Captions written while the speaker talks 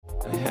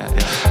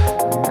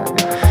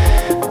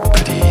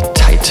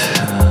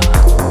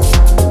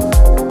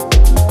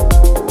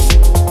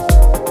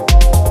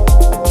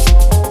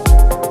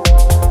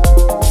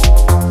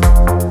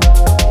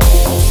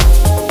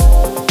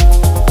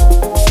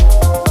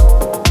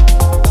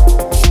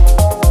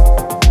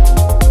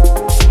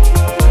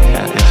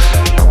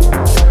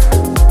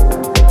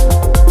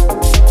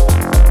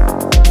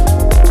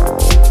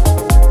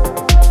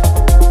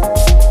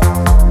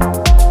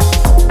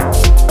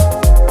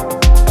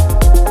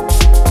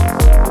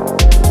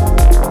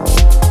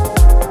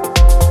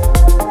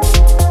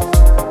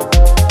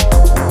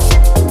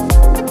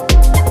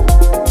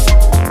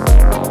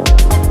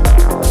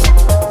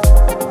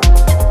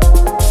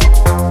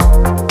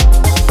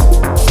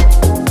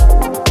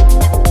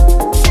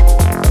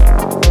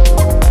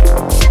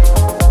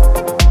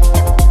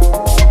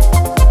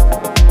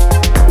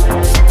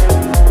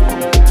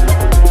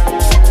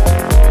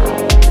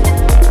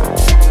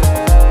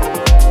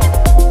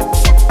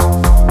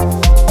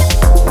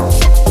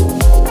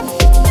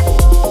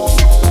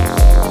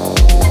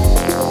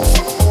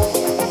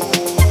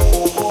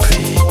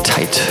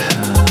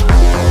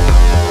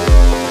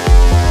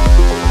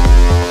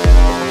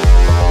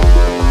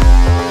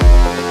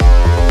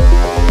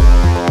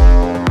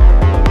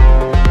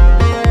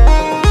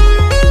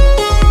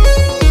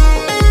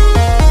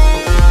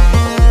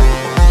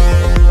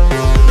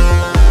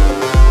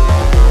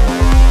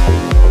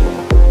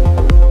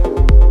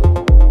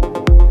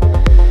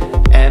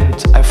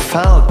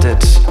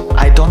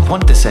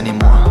want this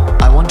anymore.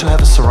 I want to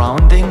have a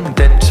surrounding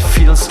that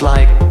feels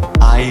like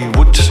I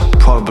would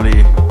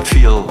probably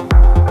feel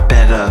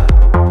better.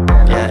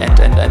 Yeah,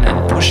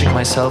 and pushing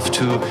myself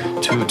to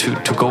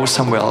go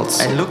somewhere else.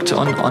 I looked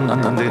on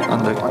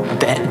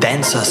the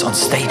dancers on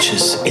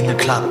stages in the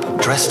club,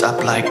 dressed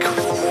up like,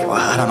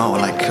 I don't know,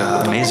 like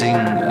amazing,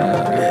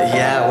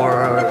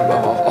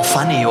 or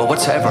funny or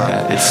whatever.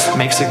 Yeah, it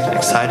makes it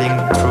exciting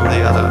through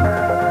the other.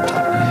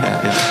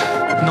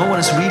 No one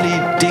is really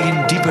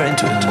digging deeper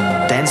into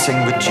it.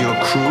 Dancing with your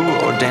crew,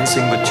 or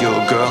dancing with your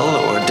girl,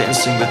 or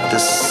dancing with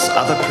this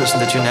other person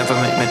that you never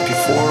met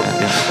before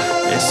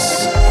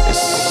is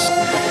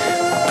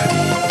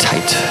pretty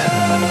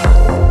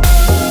tight.